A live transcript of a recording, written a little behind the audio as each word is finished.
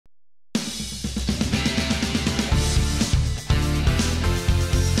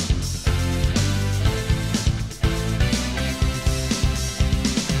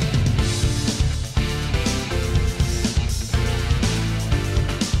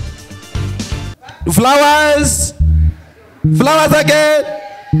Flowers. Flowers again.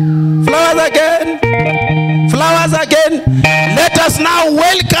 Flowers again. Flowers again. Let us now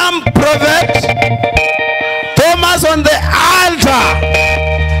welcome Prophet Thomas on the altar.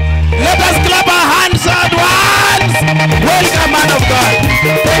 Let us clap our hands at once. Welcome, man of God.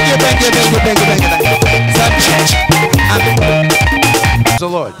 Thank you, thank you, thank you, thank you, thank you, thank you. Praise the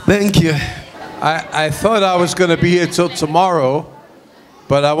Lord. Thank you. I thought I was going to be here till tomorrow,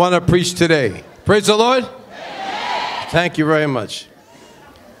 but I want to preach today. Praise the Lord. Thank you very much.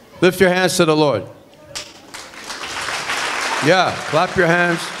 Lift your hands to the Lord. Yeah, clap your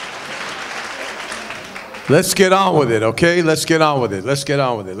hands. Let's get on with it, okay? Let's get on with it. Let's get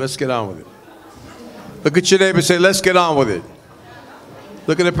on with it. Let's get on with it. Look at your neighbor and say, let's get on with it.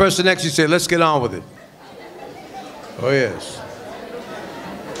 Look at the person next to you and say, let's get on with it. Oh, yes.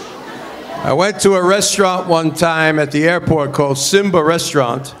 I went to a restaurant one time at the airport called Simba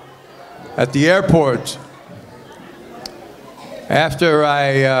Restaurant at the airport. After I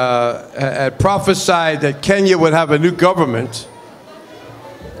had prophesied that Kenya would have a new government,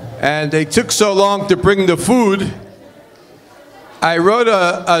 and they took so long to bring the food, I wrote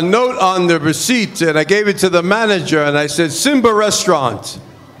a note on the receipt and I gave it to the manager and I said, Simba Restaurant,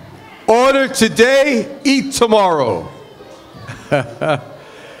 order today, eat tomorrow.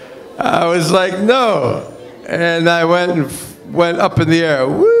 I was like, no. And I went up in the air,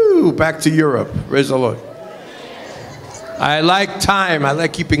 woo, back to Europe. Praise the Lord. I like time. I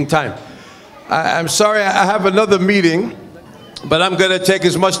like keeping time. I'm sorry, I have another meeting, but I'm going to take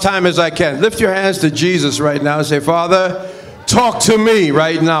as much time as I can. Lift your hands to Jesus right now and say, Father, talk to me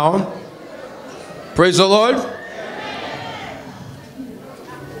right now. Praise the Lord.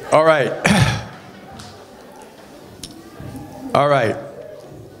 All right. All right.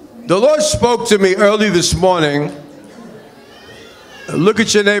 The Lord spoke to me early this morning. Look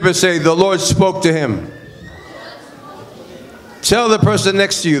at your neighbor and say, the Lord spoke to him. Tell the person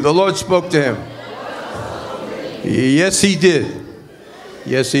next to you, the Lord spoke to him. Yes, he did.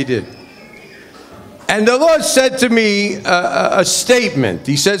 Yes, he did. And the Lord said to me a statement.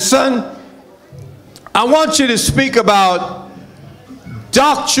 He said, son, I want you to speak about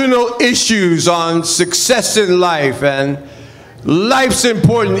doctrinal issues on success in life and life's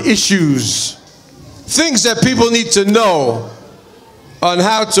important issues. Things that people need to know on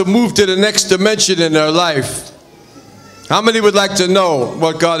how to move to the next dimension in their life. How many would like to know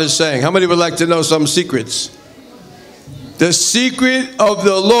what God is saying? How many would like to know some secrets? The secret of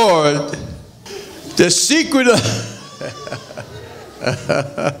the Lord, the secret of...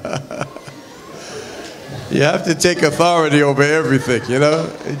 You have to take authority over everything, you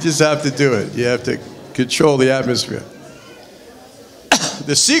know? You just have to do it. You have to control the atmosphere.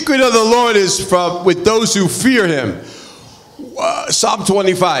 The secret of the Lord is with those who fear him. Psalm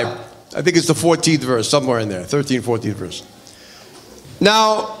 25, I think it's the 14th verse, somewhere in there, 13th, 14th verse.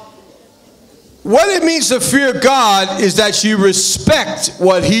 Now, what it means to fear God is that you respect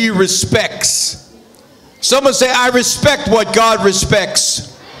what he respects. Someone say, I respect what God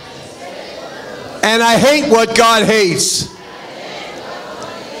respects. And I hate what God hates.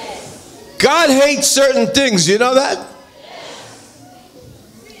 God hates certain things, you know that?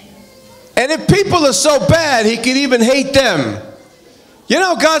 And if people are so bad, he can even hate them. You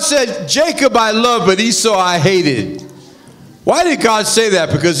know, God said, Jacob I loved, but Esau I hated. Why did God say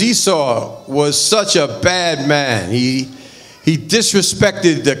that? Because Esau was such a bad man. He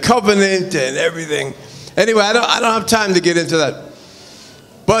disrespected the covenant and everything. Anyway, I don't have time to get into that.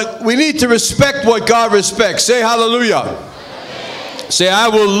 But we need to respect what God respects. Say hallelujah. Amen. Say, I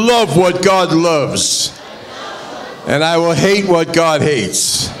will love what God loves. And I will hate what God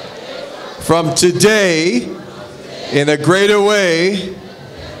hates. From today, in a greater way,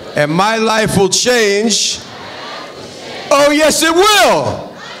 and my life will change. Oh, yes, it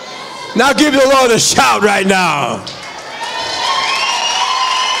will. Now give the Lord a shout right now.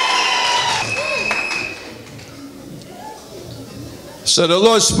 So the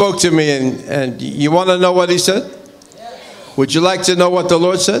Lord spoke to me, and you want to know what he said? Yes. Would you like to know what the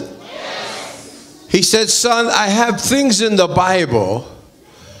Lord said? Yes. He said, son, I have things in the Bible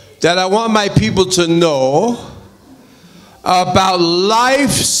that I want my people to know about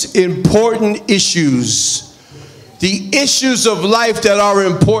life's important issues. The issues of life that are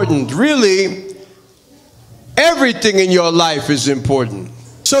important. Really, everything in your life is important.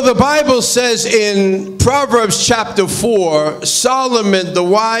 So the Bible says in Proverbs chapter 4, Solomon, the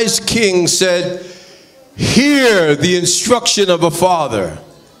wise king, said, hear the instruction of a father.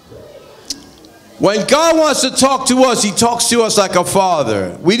 When God wants to talk to us, he talks to us like a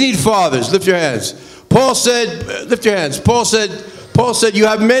father. We need fathers. Lift your hands. Paul said, lift your hands. Paul said, Paul said, you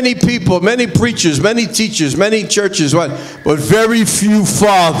have many people, many preachers, many teachers, many churches, but very few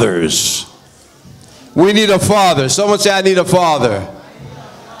fathers. We need a father. Someone say, I need a father.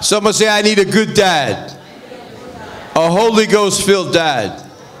 Someone say, I need a good dad. A Holy Ghost filled dad.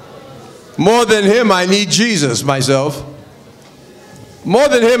 More than him, I need Jesus myself. More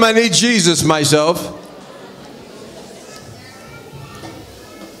than him, I need Jesus myself.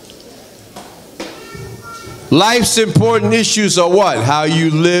 Life's important issues are what? How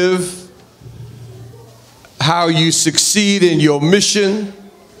you live, how you succeed in your mission,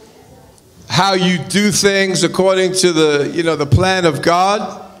 how you do things according to the plan of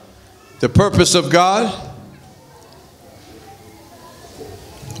God, the purpose of God.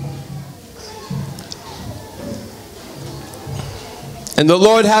 And the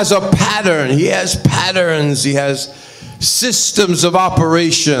Lord has a pattern. He has patterns. He has systems of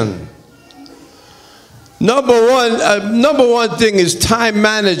operation. Number one thing is time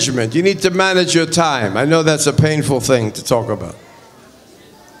management. You need to manage your time. I know that's a painful thing to talk about.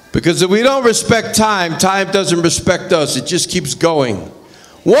 Because if we don't respect time, time doesn't respect us. It just keeps going.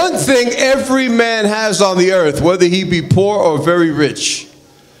 One thing every man has on the earth, whether he be poor or very rich,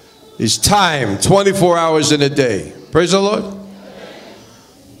 is time, 24 hours in a day. Praise the Lord.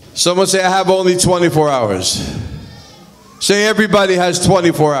 Someone say, I have only 24 hours. Say, everybody has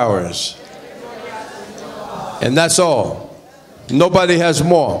 24 hours. And that's all. Nobody has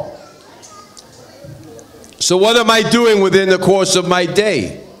more. So what am I doing within the course of my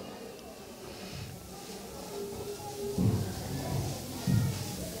day?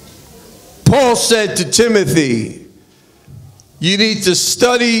 Paul said to Timothy, you need to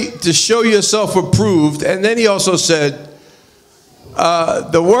study to show yourself approved. And then he also said,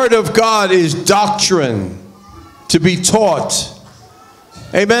 the word of God is doctrine to be taught.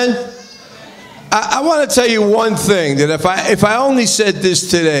 Amen? I want to tell you one thing, that if I only said this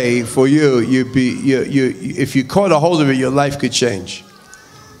today for you, if you caught a hold of it, your life could change.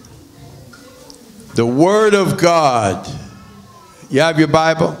 The word of God. You have your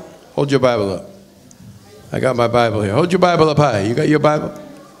Bible? Hold your Bible up. I got my Bible here. Hold your Bible up high. You got your Bible?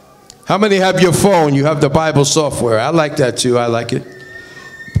 How many have your phone? You have the Bible software. I like that too. I like it.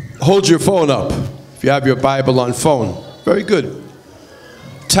 Hold your phone up if you have your Bible on phone. Very good.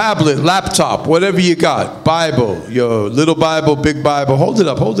 Tablet, laptop, whatever you got. Bible, your little Bible, big Bible. Hold it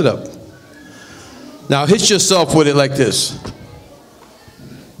up, hold it up. Now hit yourself with it like this.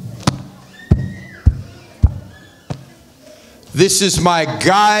 This is my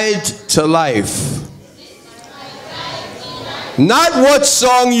guide to life. Not what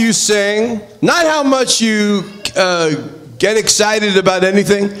song you sing, not how much you get excited about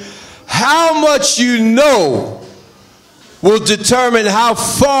anything. How much you know will determine how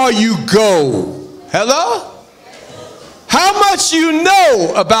far you go. Hello? How much you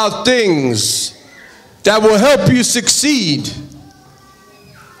know about things that will help you succeed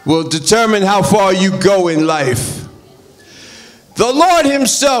will determine how far you go in life. The Lord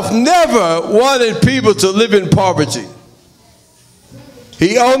himself never wanted people to live in poverty.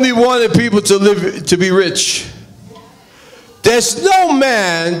 He only wanted people to be rich. There's no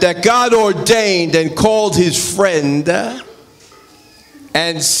man that God ordained and called his friend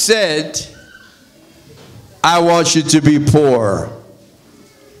and said, I want you to be poor.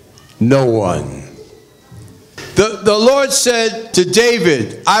 No one. The Lord said to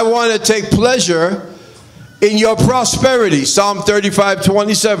David, I want to take pleasure in your prosperity. Psalm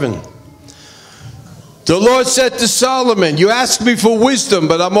 35:27. The Lord said to Solomon, you asked me for wisdom,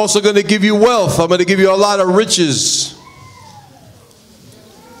 but I'm also going to give you wealth. I'm going to give you a lot of riches.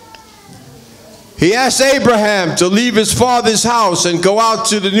 He asked Abraham to leave his father's house and go out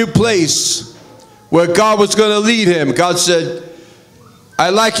to the new place where God was going to lead him. God said,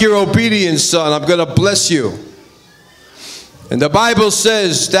 I like your obedience, son. I'm going to bless you. And the Bible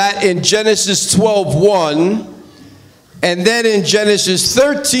says that in Genesis 12:1, and then in Genesis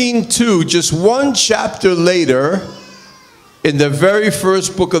 13:2, just one chapter later, in the very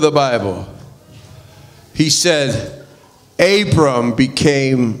first book of the Bible, he said, Abram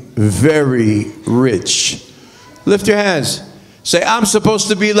became very rich. Lift your hands. Say, I'm supposed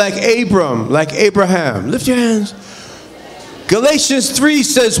to be like Abram, like Abraham. Lift your hands. Galatians 3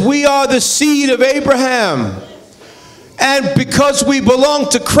 says, we are the seed of Abraham. And because we belong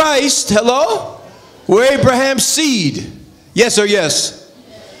to Christ, hello, we're Abraham's seed. Yes or yes?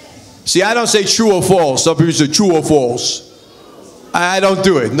 See, I don't say true or false. Some people say true or false. I don't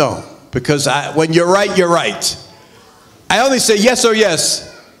do it, no. Because when you're right, you're right. I only say yes or yes.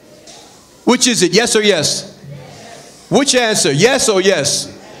 Which is it, yes or yes? Which answer, yes or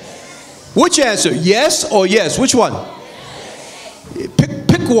yes? Which answer, yes or yes? Which one?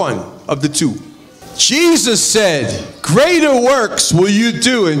 one of the two. Jesus said, greater works will you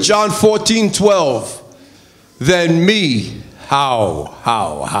do in John 14:12 than me.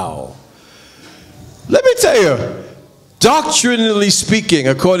 How? Let me tell you, doctrinally speaking,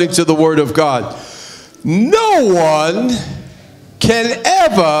 according to the Word of God, no one can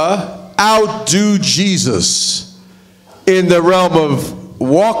ever outdo Jesus in the realm of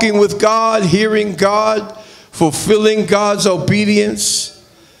walking with God, hearing God, fulfilling God's obedience,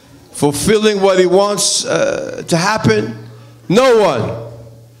 fulfilling what He wants to happen. No one.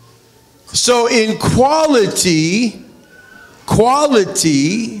 So in quality,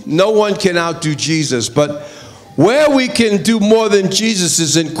 no one can outdo Jesus. But where we can do more than Jesus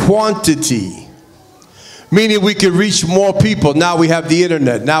is in quantity. Meaning we can reach more people. Now we have the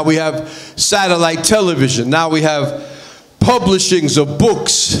internet. Now we have satellite television. Now we have publishings of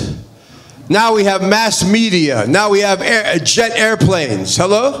books. Now we have mass media. Now we have jet airplanes.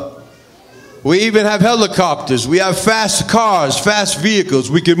 Hello? We even have helicopters. We have fast cars, fast vehicles.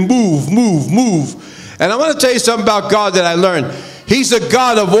 We can move. And I want to tell you something about God that I learned. He's a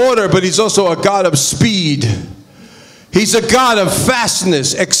God of order, but He's also a God of speed. He's a God of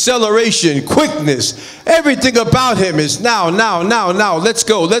fastness, acceleration, quickness. Everything about Him is now. Let's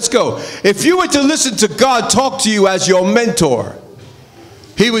go. If you were to listen to God talk to you as your mentor,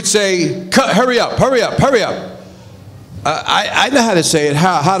 He would say, hurry up. I know how to say it.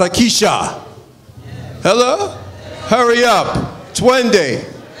 Harakisha. Hello? Hurry up. Twende.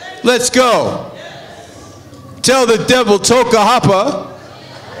 Let's go. Tell the devil, toka hapa.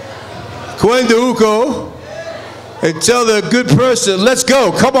 Kwenda uko. And tell the good person, let's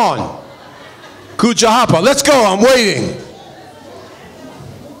go, come on. Kujahapa, let's go, I'm waiting.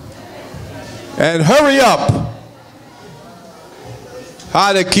 And hurry up.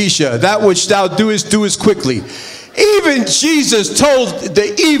 Hadakisha, that which thou doest, do as quickly. Even Jesus told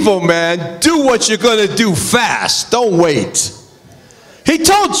the evil man, do what you're going to do fast, don't wait. He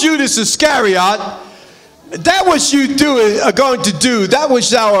told Judas Iscariot, that which you are going to do, that which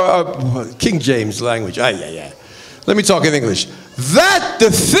thou King James language, let me talk in English. That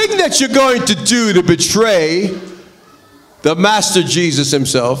the thing that you're going to do to betray the Master Jesus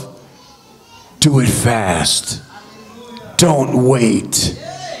Himself, do it fast. Don't wait.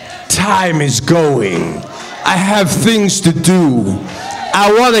 Time is going. I have things to do.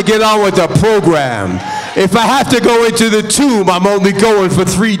 I want to get on with the program. If I have to go into the tomb, I'm only going for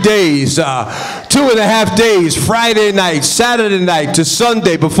 3 days, 2.5 days, Friday night, Saturday night to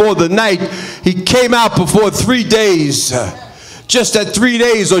Sunday before the night. He came out before 3 days, just at 3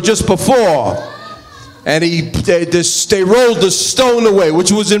 days or just before. And they rolled the stone away,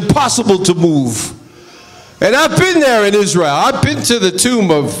 which was impossible to move. And I've been there in Israel. I've been to the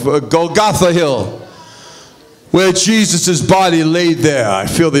tomb of Golgotha Hill, where Jesus' body laid there. I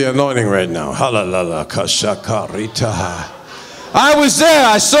feel the anointing right now. I was there.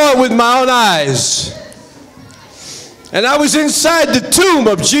 I saw it with my own eyes. And I was inside the tomb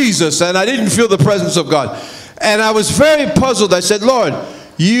of Jesus, and I didn't feel the presence of God. And I was very puzzled. I said, Lord,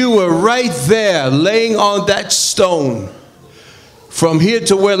 you were right there laying on that stone. From here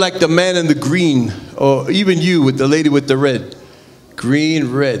to where, like the man in the green, or even you with the lady with the red.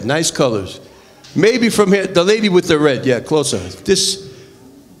 Green, red, nice colors. Maybe from here, the lady with the red, yeah, closer. This,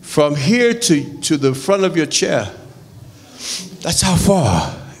 from here to the front of your chair. That's how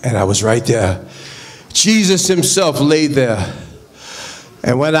far. And I was right there. Jesus Himself laid there.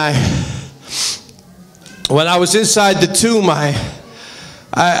 And when I was inside the tomb,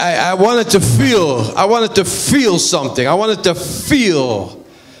 I wanted to feel something. I wanted to feel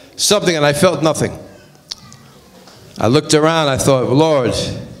something, and I felt nothing. I looked around, I thought, Lord.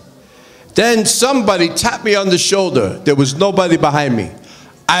 Then somebody tapped me on the shoulder. There was nobody behind me.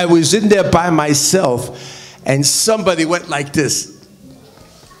 I was in there by myself, and somebody went like this,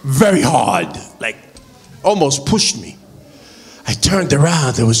 very hard, like almost pushed me. I turned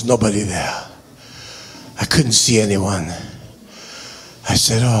around, there was nobody there. I couldn't see anyone. I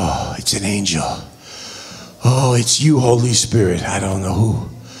said, oh, it's an angel. Oh, it's you, Holy Spirit. I don't know who.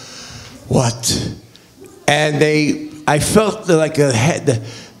 What? And I felt like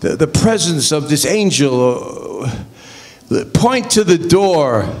the presence of this angel point to the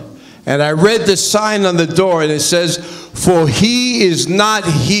door. And I read the sign on the door, and it says, for He is not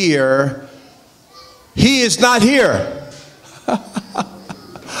here. He is not here.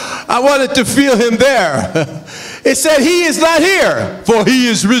 I wanted to feel Him there. It said, He is not here, for He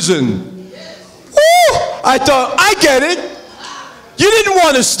is risen. Woo! I thought, I get it. You didn't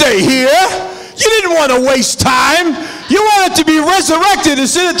want to stay here. You didn't want to waste time. You wanted to be resurrected and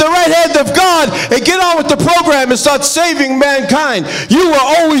sit at the right hand of God and get on with the program and start saving mankind. You were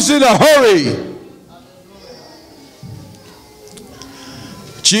always in a hurry.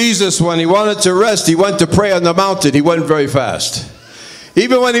 Jesus, when he wanted to rest, he went to pray on the mountain. He went very fast.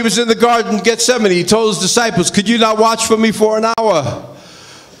 Even when he was in the garden of Gethsemane, he told his disciples, could you not watch for me for an hour?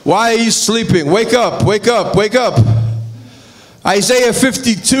 Why are you sleeping? Wake up, wake up, wake up. Isaiah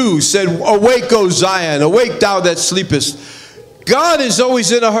 52 said, awake, O Zion, awake thou that sleepest. God is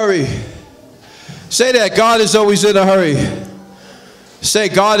always in a hurry. Say that, God is always in a hurry. Say,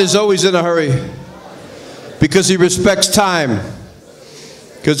 God is always in a hurry. Because he respects time.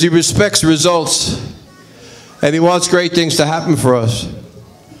 Because he respects results. And he wants great things to happen for us.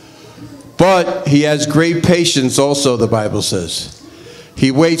 But he has great patience also, the Bible says.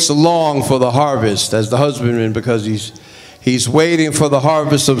 He waits long for the harvest as the husbandman, because he's waiting for the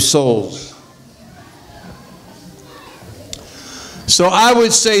harvest of souls. So I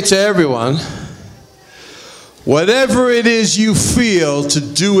would say to everyone, whatever it is you feel to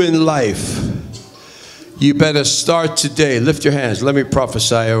do in life, you better start today. Lift your hands. Let me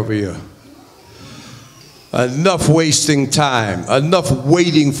prophesy over you. Enough wasting time. Enough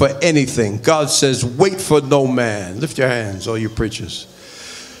waiting for anything. God says, wait for no man. Lift your hands, all you preachers.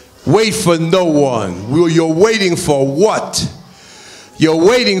 Wait for no one. You're waiting for what? You're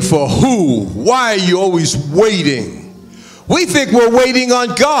waiting for who? Why are you always waiting? We think we're waiting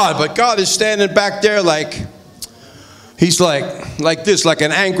on God, but God is standing back there like, he's like this, like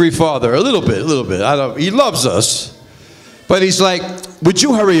an angry father. A little bit. He loves us. But he's like, would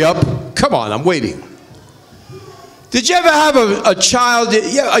you hurry up? Come on, I'm waiting. Did you ever have a child,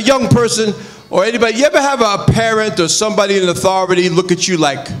 a young person, or anybody, you ever have a parent or somebody in authority look at you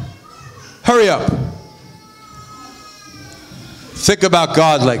like, hurry up? Think about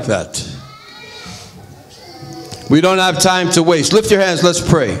God like that. We don't have time to waste. Lift your hands, let's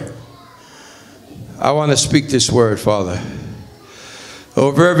pray. I want to speak this word, Father,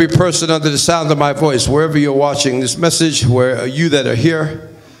 over every person under the sound of my voice, wherever you're watching this message, where you that are here,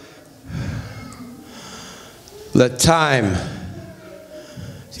 let time,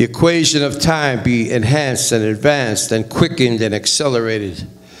 the equation of time, be enhanced and advanced and quickened and accelerated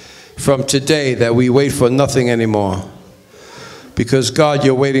from today, that we wait for nothing anymore. Because God,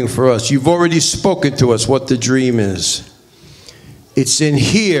 you're waiting for us. You've already spoken to us what the dream is. It's in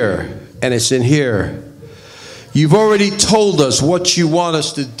here and it's in here. You've already told us what you want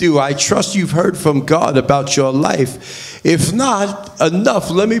us to do. I trust you've heard from God about your life. If not enough,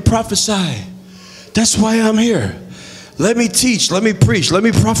 let me prophesy. That's why I'm here. Let me teach, let me preach, let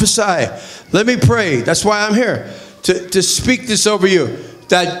me prophesy, let me pray. That's why I'm here, to speak this over you.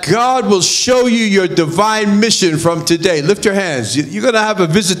 That God will show you your divine mission from today. Lift your hands. You're going to have a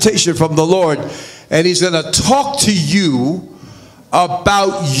visitation from the Lord, and he's going to talk to you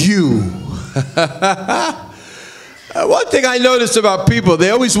about you. One thing I notice about people, they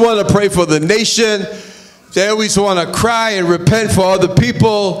always want to pray for the nation. They always want to cry and repent for other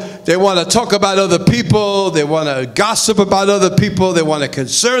people. They want to talk about other people. They want to gossip about other people. They want to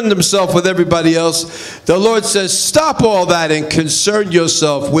concern themselves with everybody else. The Lord says, stop all that and concern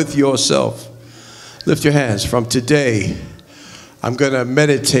yourself with yourself. Lift your hands. From today, I'm going to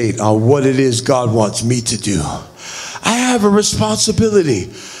meditate on what it is God wants me to do. I have a responsibility.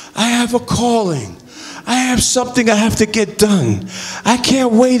 I have a calling. I have something I have to get done. I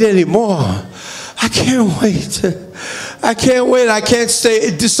can't wait anymore. I can't wait. I can't wait. I can't stay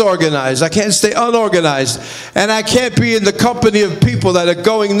disorganized. I can't stay unorganized. And I can't be in the company of people that are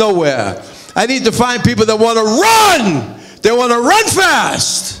going nowhere. I need to find people that want to run. They want to run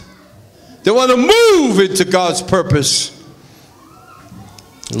fast. They want to move into God's purpose.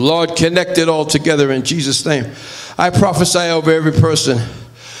 Lord, connect it all together in Jesus' name. I prophesy over every person.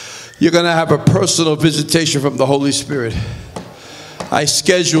 You're going to have a personal visitation from the Holy Spirit. I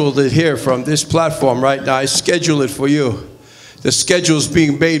scheduled it here from this platform right now. I schedule it for you. The schedule's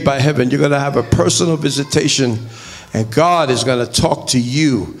being made by heaven. You're going to have a personal visitation, and God is going to talk to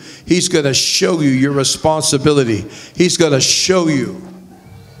you. He's going to show you your responsibility. He's going to show you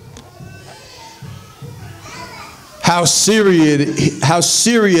how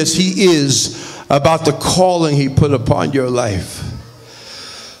serious he is about the calling he put upon your life.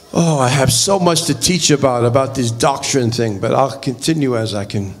 Oh, I have so much to teach about this doctrine thing, but I'll continue as I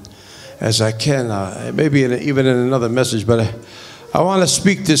can. Maybe even in another message, but I want to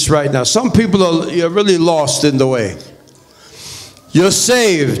speak this right now. Some people you're really lost in the way. You're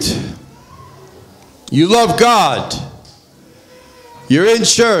saved. You love God. You're in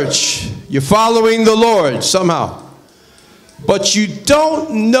church. You're following the Lord somehow. But you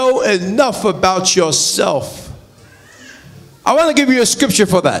don't know enough about yourself. I want to give you a scripture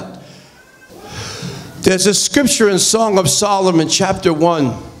for that. There's a scripture in Song of Solomon, chapter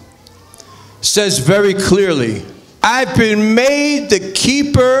 1, says very clearly, I've been made the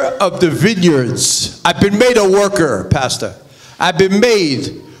keeper of the vineyards. I've been made a worker, Pastor. I've been made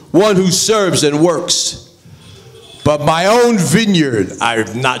one who serves and works. But my own vineyard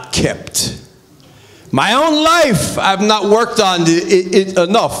I've not kept. My own life I've not worked on it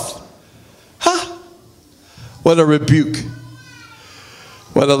enough. Huh? What a rebuke.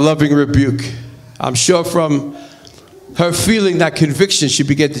 What a loving rebuke. I'm sure from her feeling that conviction, she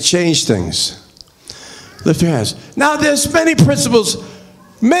began to change things. Lift your hands. Now there's many principles.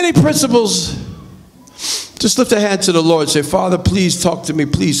 Just lift a hand to the Lord. Say, Father, please talk to me.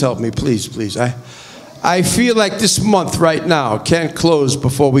 Please help me. Please, please. I feel like this month right now can't close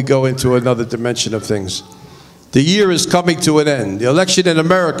before we go into another dimension of things. The year is coming to an end. The election in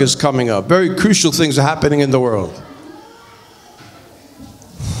America is coming up. Very crucial things are happening in the world.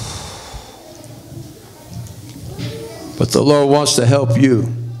 But the Lord wants to help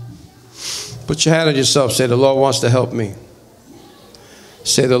you. Put your hand on yourself. Say, the Lord wants to help me.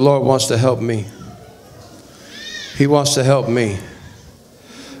 Say, the Lord wants to help me. He wants to help me.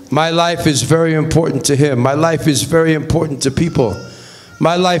 My life is very important to Him. My life is very important to people.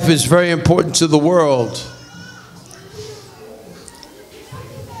 My life is very important to the world.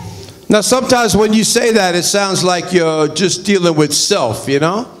 Now, sometimes when you say that, it sounds like you're just dealing with self, you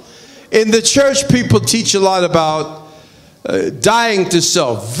know? In the church, people teach a lot about dying to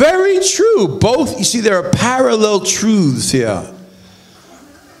self. Very true. Both, you see, there are parallel truths here.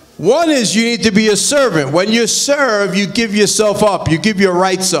 One is you need to be a servant. When you serve, you give yourself up. You give your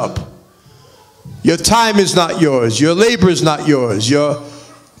rights up. Your time is not yours. Your labor is not yours. Your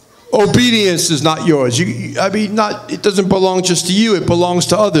obedience is not yours. It doesn't belong just to you. It belongs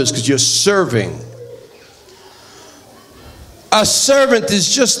to others because you're serving. A servant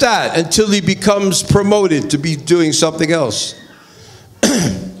is just that until he becomes promoted to be doing something else.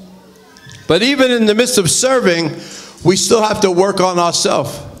 But even in the midst of serving, we still have to work on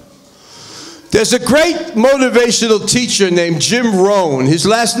ourselves. There's a great motivational teacher named Jim Rohn. His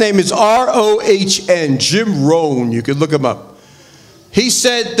last name is R-O-H-N, Jim Rohn. You can look him up. He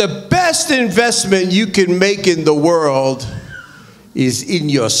said, the best investment you can make in the world is in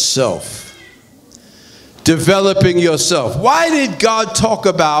yourself. Developing yourself. Why did God talk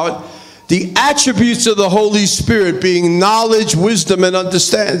about the attributes of the Holy Spirit being knowledge, wisdom, and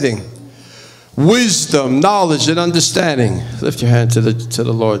understanding? Wisdom, knowledge, and understanding. Lift your hand to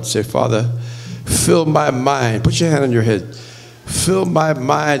the Lord. Say, Father, fill my mind. Put your hand on your head. Fill my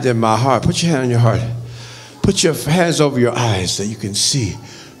mind and my heart. Put your hand on your heart. Put your hands over your eyes that you can see.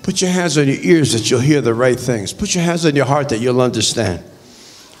 Put your hands on your ears that you'll hear the right things. Put your hands on your heart that you'll understand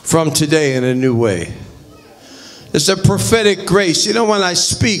from today in a new way. It's a prophetic grace. You know, when I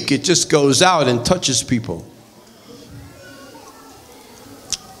speak, it just goes out and touches people.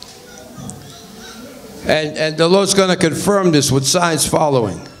 And the Lord's going to confirm this with signs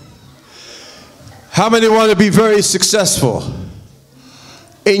following. How many want to be very successful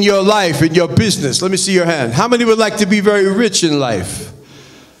in your life, in your business? Let me see your hand. How many would like to be very rich in life?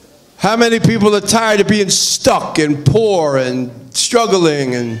 How many people are tired of being stuck and poor and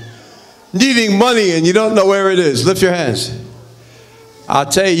struggling and needing money and you don't know where it is? Lift your hands. I'll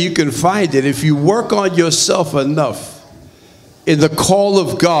tell you, you can find it. If you work on yourself enough in the call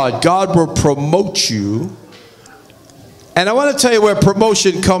of God, God will promote you. And I want to tell you where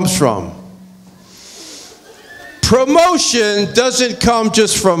promotion comes from. Promotion doesn't come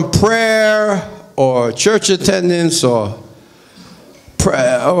just from prayer or church attendance or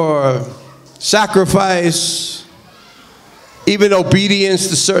sacrifice, even obedience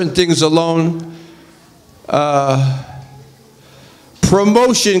to certain things alone.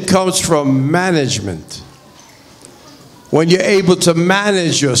 Promotion comes from management. When you're able to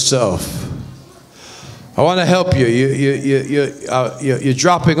manage yourself. I want to help you. You're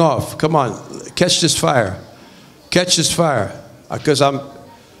dropping off. Come on, catch this fire. Catch this fire, because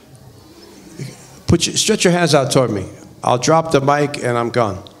stretch your hands out toward me. I'll drop the mic and I'm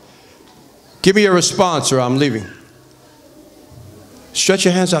gone. Give me a response or I'm leaving. Stretch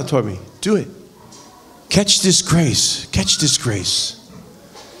your hands out toward me. Do it. Catch this grace. Catch this grace.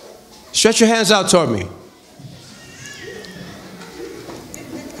 Stretch your hands out toward me.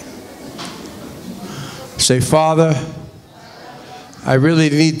 Say, Father, I really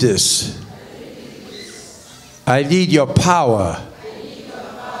need this. I need your power.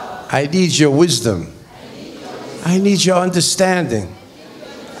 I need your wisdom. I need your understanding.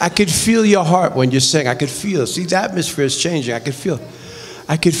 I could feel your heart when you're saying, I could feel it. See, the atmosphere is changing. I could feel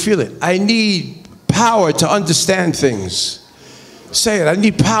it. I need power to understand things. Say it. I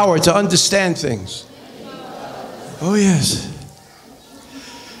need power to understand things. Oh, yes.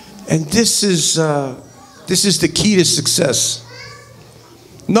 And this is the key to success.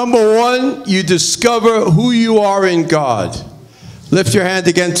 Number one, you discover who you are in God. Lift your hand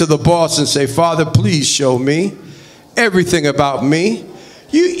again to the boss and say, Father, please show me everything about me.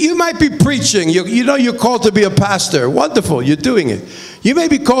 You might be preaching. You know you're called to be a pastor. Wonderful, you're doing it. You may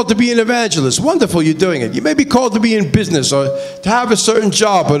be called to be an evangelist. Wonderful, you're doing it. You may be called to be in business or to have a certain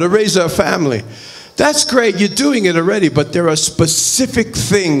job or to raise a family. That's great, you're doing it already, but there are specific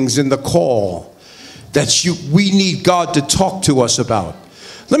things in the call that we need God to talk to us about.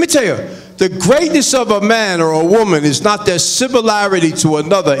 Let me tell you, the greatness of a man or a woman is not their similarity to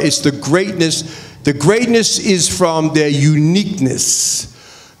another, it's the greatness. The greatness is from their uniqueness.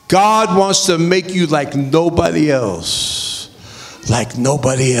 God wants to make you like nobody else. Like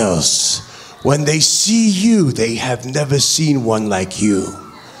nobody else. When they see you, they have never seen one like you.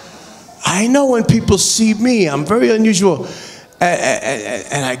 I know when people see me, I'm very unusual.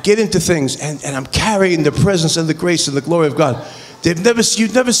 And I get into things, and I'm carrying the presence and the grace and the glory of God. You've never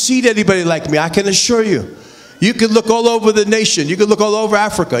seen anybody like me, I can assure you. You can look all over the nation. You can look all over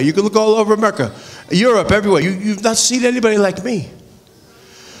Africa. You can look all over America, Europe, everywhere. You've not seen anybody like me.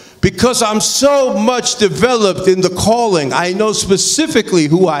 Because I'm so much developed in the calling. I know specifically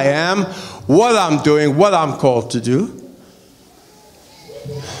who I am, what I'm doing, what I'm called to do.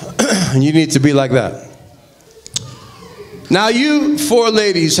 And you need to be like that. Now you 4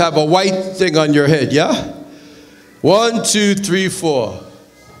 ladies have a white thing on your head, yeah? 1, 2, 3, 4.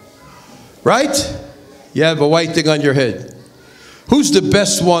 Right? You have a white thing on your head. Who's the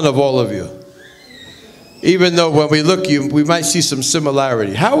best one of all of you? Even though when we look you, we might see some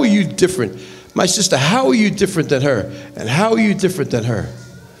similarity. How are you different? My sister, how are you different than her? And how are you different than her?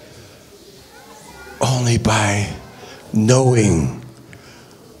 Only by knowing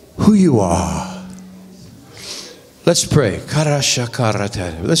who you are. Let's pray. Let's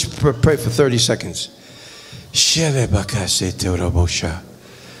pray for 30 seconds.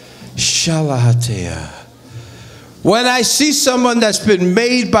 When I see someone that's been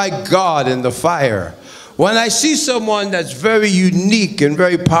made by God in the fire, when I see someone that's very unique and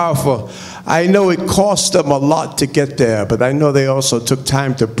very powerful, I know it cost them a lot to get there, but I know they also took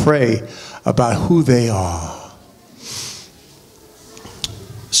time to pray about who they are.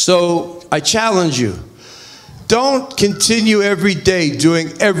 So I challenge you, don't continue every day doing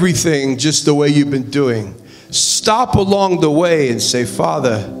everything just the way you've been doing. Stop along the way and say,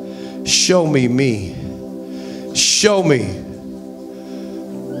 Father, show me me. Show me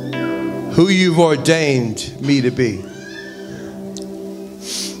who you've ordained me to be.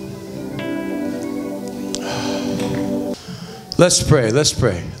 Let's pray, let's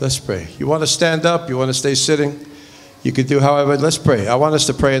pray, let's pray. You want to stand up? You want to stay sitting? You can do however. Let's pray. I want us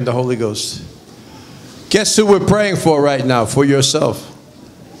to pray in the Holy Ghost. Guess who we're praying for right now? For yourself.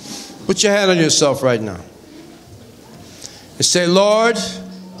 Put your hand on yourself right now. And say, Lord,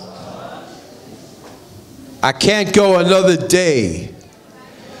 I can't go another day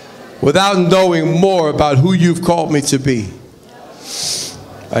without knowing more about who you've called me to be.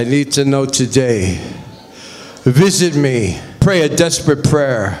 I need to know today. Visit me. Pray a desperate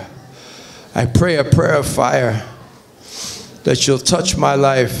prayer. I pray a prayer of fire that you'll touch my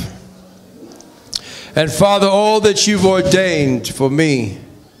life. And Father, all that you've ordained for me,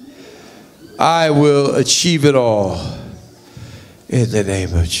 I will achieve it all. In the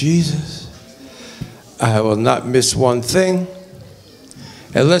name of Jesus, I will not miss one thing.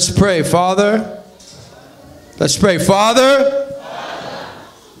 And let's pray, Father. Let's pray, Father.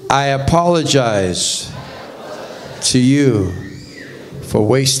 I apologize to you for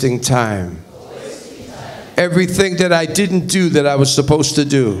wasting time. Everything that I didn't do that I was supposed to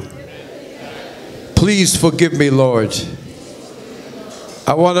do. Please forgive me, Lord.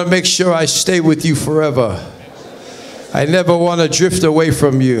 I want to make sure I stay with you forever. I never want to drift away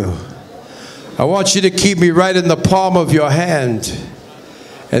from you. I want you to keep me right in the palm of your hand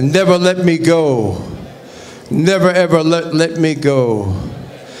and never let me go. Never ever let me go.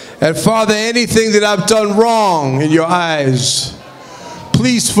 And Father, anything that I've done wrong in your eyes,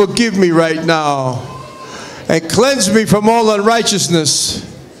 please forgive me right now and cleanse me from all unrighteousness.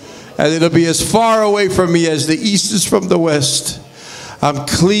 And it'll be as far away from me as the east is from the west. I'm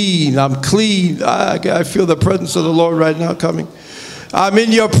clean. I'm clean. I feel the presence of the Lord right now coming. I'm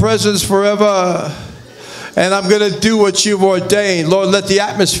in your presence forever. And I'm going to do what you've ordained. Lord, let the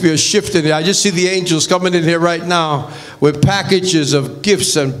atmosphere shift in here. I just see the angels coming in here right now with packages of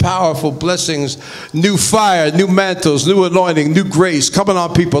gifts and powerful blessings, new fire, new mantles, new anointing, new grace coming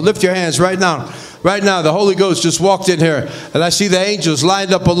on people. Lift your hands right now. Right now, the Holy Ghost just walked in here, and I see the angels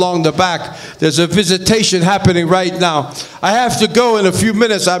lined up along the back. There's a visitation happening right now. I have to go in a few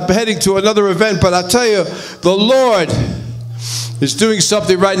minutes. I'm heading to another event, but I tell you, the Lord is doing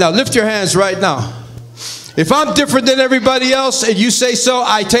something right now. Lift your hands right now. If I'm different than everybody else and you say so,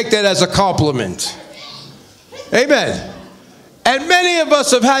 I take that as a compliment. Amen. And many of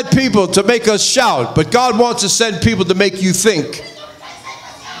us have had people to make us shout, but God wants to send people to make you think.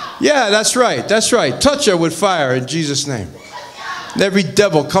 Yeah, that's right. That's right. Touch her with fire in Jesus' name. And every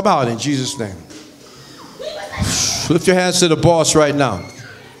devil come out in Jesus' name. Lift your hands to the boss right now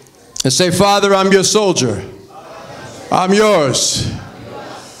and say, Father, I'm your soldier. I'm yours.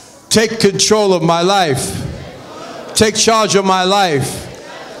 Take control of my life. Take charge of my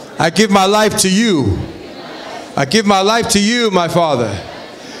life. I give my life to you. I give my life to you, my Father.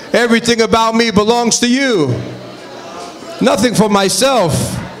 Everything about me belongs to you. Nothing for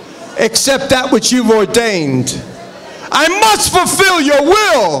myself except that which you've ordained. I must fulfill your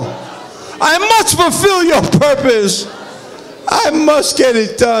will. I must fulfill your purpose. I must get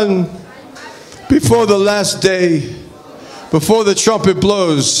it done before the last day, before the trumpet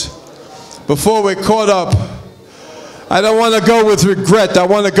blows, before we're caught up. I don't want to go with regret. I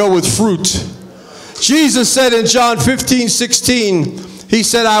want to go with fruit. Jesus said in John 15:16, he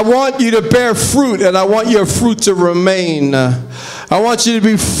said, I want you to bear fruit, and I want your fruit to remain. I want you to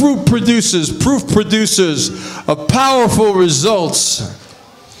be fruit producers, proof producers of powerful results.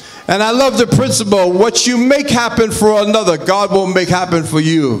 And I love the principle, what you make happen for another, God will make happen for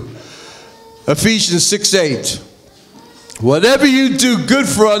you. Ephesians 6:8. Whatever you do good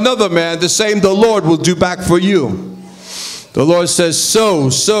for another man, the same the Lord will do back for you. The Lord says, sow,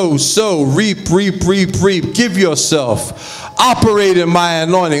 reap, reap, reap, reap. Give yourself. Operate in my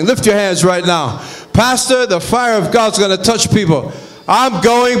anointing. Lift your hands right now. Pastor, the fire of God's going to touch people. I'm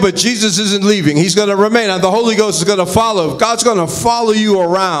going, but Jesus isn't leaving. He's going to remain, and the Holy Ghost is going to follow. God's going to follow you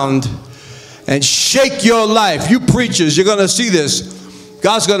around and shake your life. You preachers, you're going to see this.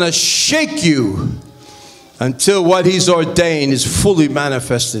 God's going to shake you until what he's ordained is fully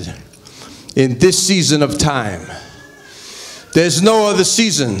manifested in this season of time. There's no other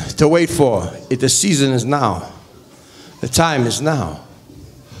season to wait for. The season is now. The time is now.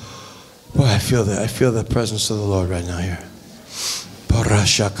 Boy, I feel that. I feel the presence of the Lord right now here.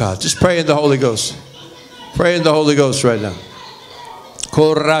 Just pray in the Holy Ghost. Pray in the Holy Ghost right now.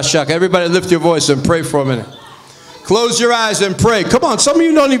 Everybody lift your voice and pray for a minute. Close your eyes and pray. Come on, some of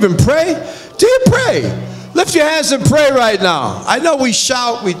you don't even pray. Do you pray? Lift your hands and pray right now. I know we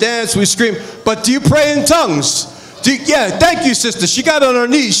shout, we dance, we scream, but do you pray in tongues? Yeah, thank you, sister. She got on her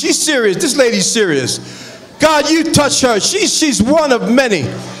knees. She's serious. This lady's serious. God, you touch her. She's one of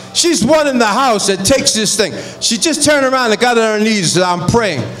many. She's one in the house that takes this thing. She just turned around and got on her knees and I'm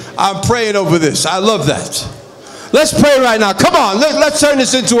praying. I'm praying over this. I love that. Let's pray right now. Come on, let's turn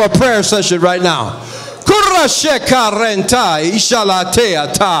this into a prayer session right now.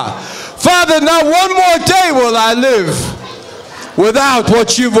 Father, not one more day will I live without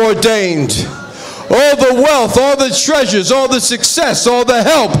what you've ordained. All the wealth, all the treasures, all the success, all the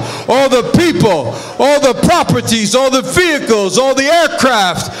help, all the people, all the properties, all the vehicles, all the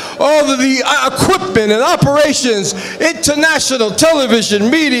aircraft, all of the equipment and operations, international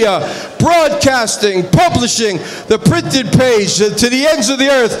television, media, broadcasting, publishing, the printed page, to the ends of the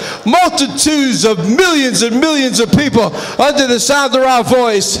earth, multitudes of millions and millions of people under the sound of our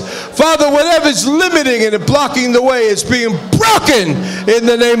voice. Father, whatever's limiting and blocking the way is being broken in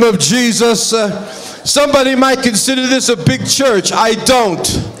the name of Jesus. Somebody might consider this a big church. I don't.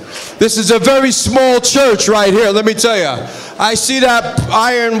 This is a very small church right here, let me tell you. I see that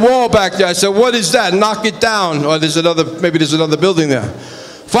iron wall back there. I said, what is that? Knock it down. Or maybe there's another building there.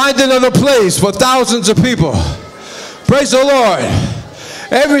 Find another place for thousands of people. Praise the Lord.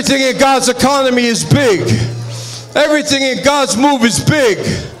 Everything in God's economy is big. Everything in God's move is big.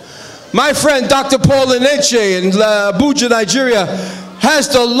 My friend Dr. Paul Eneche in Abuja, Nigeria, has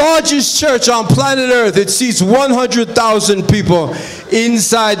the largest church on planet Earth. It seats 100,000 people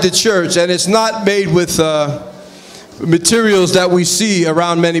inside the church, and it's not made with materials that we see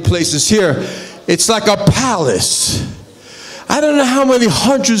around many places here. It's like a palace. I don't know how many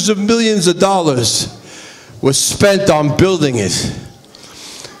hundreds of millions of dollars was spent on building it.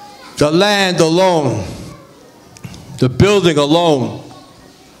 The land alone, the building alone.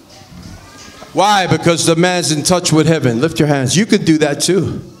 Why? Because the man's in touch with heaven. Lift your hands. You could do that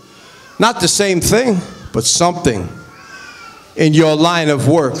too. Not the same thing. but something in your line of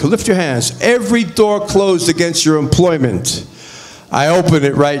work. Lift your hands. Every door closed against your employment, I open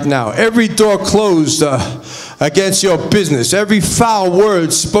it right now. Every door closed against your business, every foul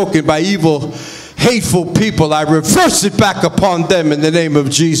word spoken by evil, hateful people, I reverse it back upon them in the name of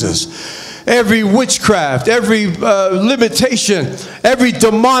Jesus. Every witchcraft, every limitation, every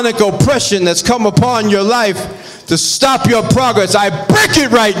demonic oppression that's come upon your life to stop your progress, I break it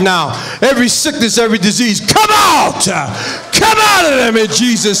right now. Every sickness, every disease, come out! Come out of them in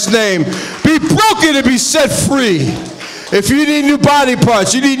Jesus' name. Be broken and be set free. If you need new body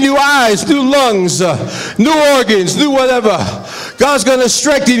parts, you need new eyes, new lungs, new organs, new whatever, God's going to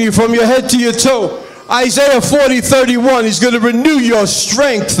strengthen you from your head to your toe. Isaiah 40:31, He's going to renew your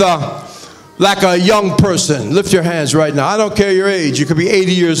strength like a young person. Lift your hands right now. I don't care your age. You could be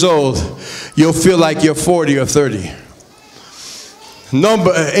 80 years old. You'll feel like you're 40 or 30.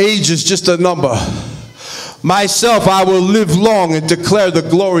 Age is just a number. Myself, I will live long and declare the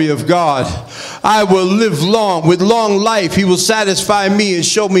glory of God. I will live long. With long life, He will satisfy me and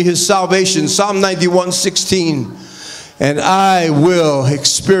show me His salvation. Psalm 91:16. And I will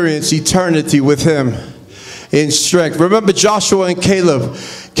experience eternity with Him in strength. Remember Joshua and Caleb.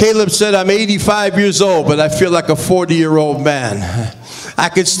 Caleb said, I'm 85 years old, but I feel like a 40-year-old man. I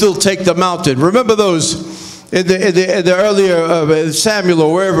could still take the mountain. Remember those in the earlier Samuel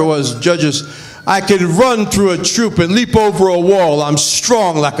or wherever it was, Judges. I can run through a troop and leap over a wall. I'm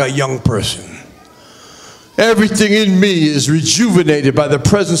strong like a young person. Everything in me is rejuvenated by the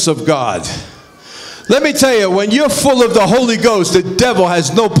presence of God. Let me tell you, when you're full of the Holy Ghost, the devil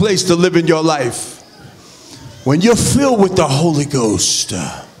has no place to live in your life. When you're filled with the Holy Ghost,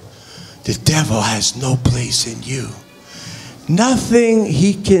 the devil has no place in you. Nothing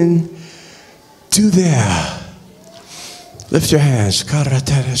he can do there. Lift your hands.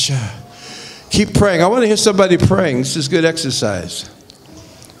 Keep praying. I want to hear somebody praying. This is good exercise.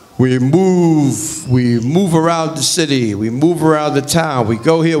 We move around the city. We move around the town. We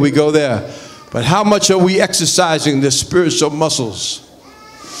go here, we go there. But how much are we exercising the spiritual muscles?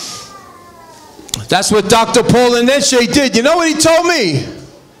 That's what Dr. Paul Enenche did. You know what he told me?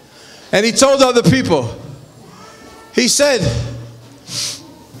 And he told other people. He said,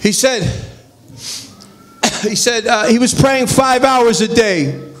 he was praying 5 hours a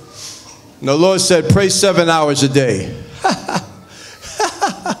day. And the Lord said, pray 7 hours a day.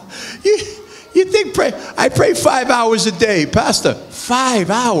 you think I pray 5 hours a day, Pastor? 5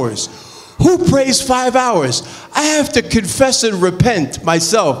 hours? Who prays 5 hours? I have to confess and repent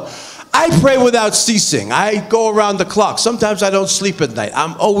myself. I pray without ceasing. I go around the clock. Sometimes I don't sleep at night.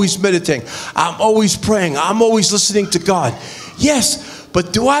 I'm always meditating. I'm always praying. I'm always listening to God. Yes,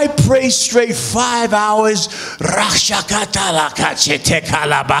 but do I pray straight 5 hours?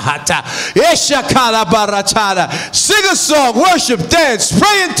 Sing a song, worship, dance,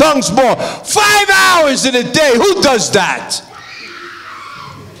 pray in tongues more. 5 hours in a day. Who does that?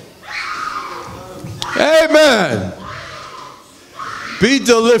 Amen. Be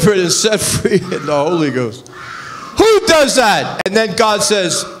delivered and set free in the Holy Ghost. Who does that? And then God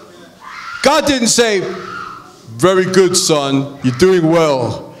says, God didn't say, very good, son, you're doing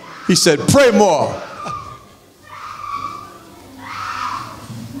well. He said, pray more.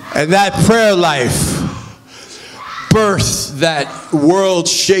 And that prayer life birthed that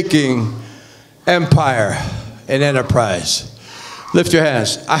world-shaking empire and enterprise. Lift your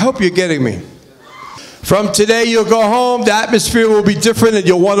hands. I hope you're getting me. From today, you'll go home, the atmosphere will be different, and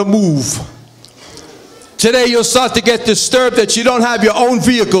you'll want to move. Today, you'll start to get disturbed that you don't have your own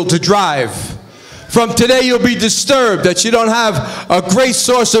vehicle to drive. From today, you'll be disturbed that you don't have a great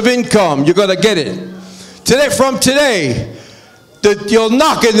source of income. You're going to get it. From today, you'll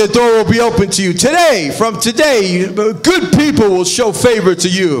knock and the door will be open to you. From today, good people will show favor to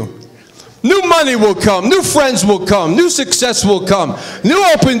you. New money will come, new friends will come, new success will come, new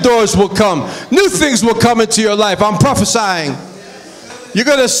open doors will come, new things will come into your life. I'm prophesying. You're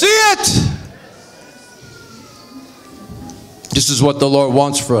going to see it. This is what the Lord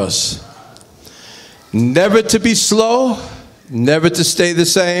wants for us. Never to be slow, never to stay the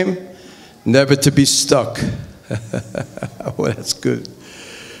same, never to be stuck. Well, that's good.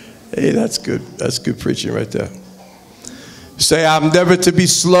 Hey, that's good. That's good preaching right there. Say, I'm never to be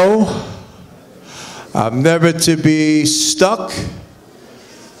slow. I'm never to be stuck.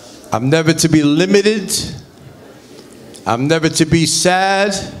 I'm never to be limited. I'm never to be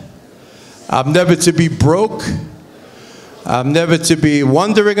sad. I'm never to be broke. I'm never to be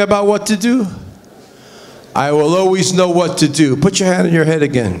wondering about what to do. I will always know what to do. Put your hand on your head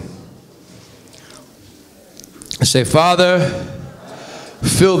again. Say, Father,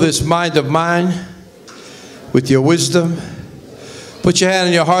 fill this mind of mine with your wisdom. Put your hand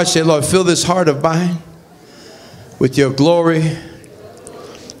on your heart. Say, Lord, fill this heart of mine with your glory.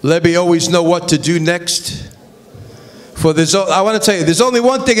 Let me always know what to do next. For I want to tell you, there's only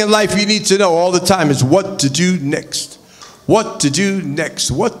one thing in life you need to know all the time is what to do next. What to do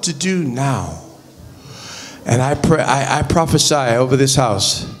next. What to do now. And I prophesy over this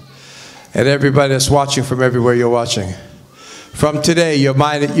house and everybody that's watching from everywhere you're watching. From today, your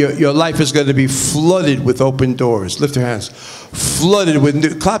life is going to be flooded with open doors. Lift your hands. Flooded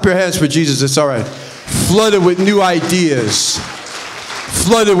with clap your hands for Jesus. It's all right. Flooded with new ideas.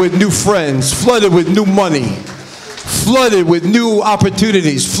 Flooded with new friends. Flooded with new money. Flooded with new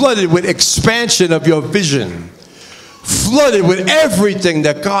opportunities. Flooded with expansion of your vision. Flooded with everything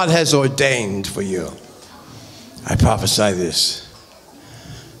that God has ordained for you. I prophesy this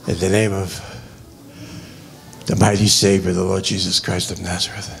in the name of the mighty Savior, the Lord Jesus Christ of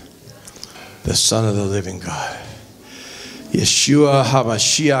Nazareth, the Son of the living God, Yeshua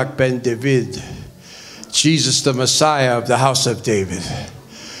HaMashiach ben David, Jesus the Messiah of the house of David.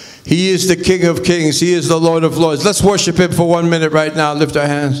 He is the King of kings. He is the Lord of lords. Let's worship him for 1 minute right now. Lift our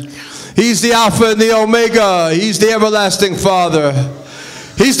hands. He's the Alpha and the Omega. He's the everlasting Father.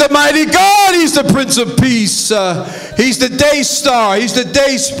 He's the mighty God. He's the Prince of Peace. He's the day star. He's the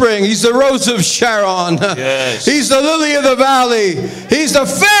day spring. He's the rose of Sharon. Yes. He's the lily of the valley. He's the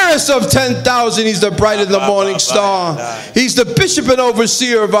fairest of 10,000. He's the bright of the morning star. He's the bishop and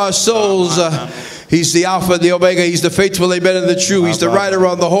overseer of our souls. He's the Alpha and the Omega. He's the faithful, amen, and the true. He's the rider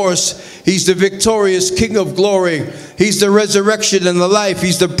on the horse. He's the victorious King of glory. He's the resurrection and the life.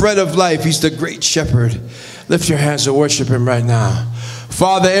 He's the bread of life. He's the great shepherd. Lift your hands and worship him right now.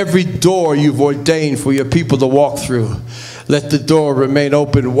 Father, every door you've ordained for your people to walk through, let the door remain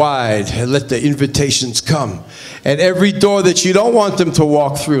open wide and let the invitations come. And every door that you don't want them to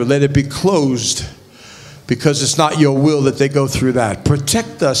walk through, let it be closed, because it's not your will that they go through that.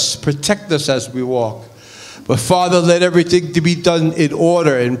 Protect us as we walk. But Father, let everything to be done in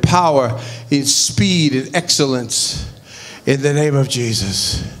order, in power, in speed, in excellence, in the name of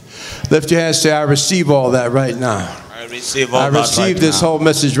Jesus. Lift your hands, say, I receive all that right now. I receive all that right now. I receive this whole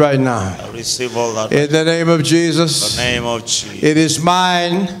message right now. I receive all that. In the name of Jesus. In the name of Jesus. It is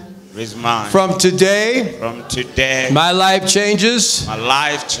mine. It is mine. From today. From today. My life changes. My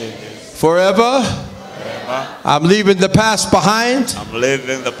life changes. Forever. I'm leaving the past behind. I'm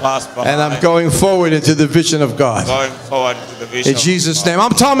leaving the past behind. And I'm going forward into the vision of God. Going forward into the vision. In Jesus' name.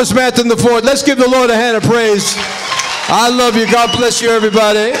 I'm Thomas Manton the Fourth. Let's give the Lord a hand of praise. I love you. God bless you,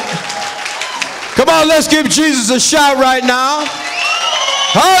 everybody. Come on, let's give Jesus a shout right now.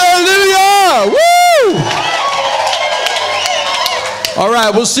 Hallelujah! Woo! All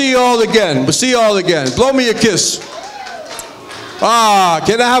right, we'll see you all again. We'll see you all again. Blow me a kiss. Ah,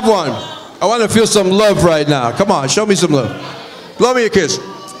 can I have one? I want to feel some love right now. Come on, show me some love. Blow me a kiss.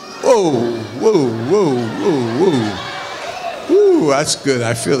 Whoa, whoa, whoa, whoa, whoa. Ooh, that's good.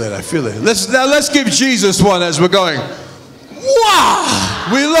 I feel it. I feel it. Let's give Jesus one as we're going. Wow!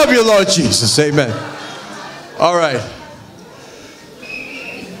 We love you, Lord Jesus. Amen. All right.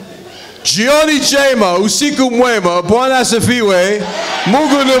 Jioni Jema, usiku mwema, Bwana asifiwe,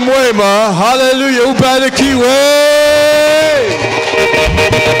 Mungu ni mwema, hallelujah, ubarikiwe.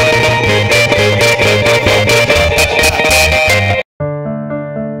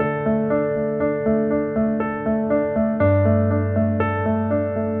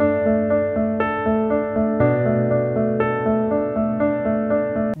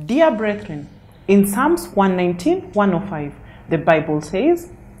 Dear brethren, in Psalms 119:105, the Bible says,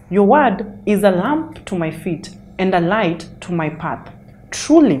 your word is a lamp to my feet and a light to my path.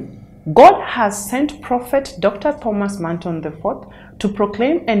 Truly, God has sent Prophet Dr. Thomas Manton IV to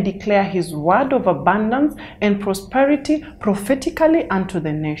proclaim and declare his word of abundance and prosperity prophetically unto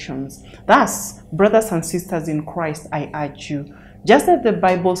the nations. Thus, brothers and sisters in Christ, I urge you, just as the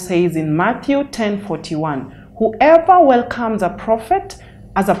Bible says in Matthew 10:41, whoever welcomes a prophet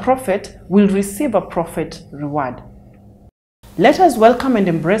as a prophet will receive a prophet reward. Let us welcome and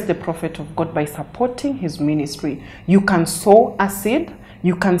embrace the prophet of God by supporting his ministry. You can sow a seed,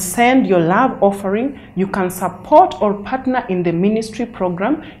 you can send your love offering, you can support or partner in the ministry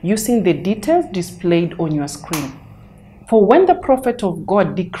program using the details displayed on your screen. For when the prophet of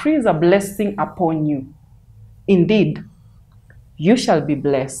God decrees a blessing upon you, indeed, you shall be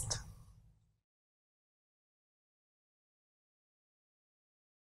blessed.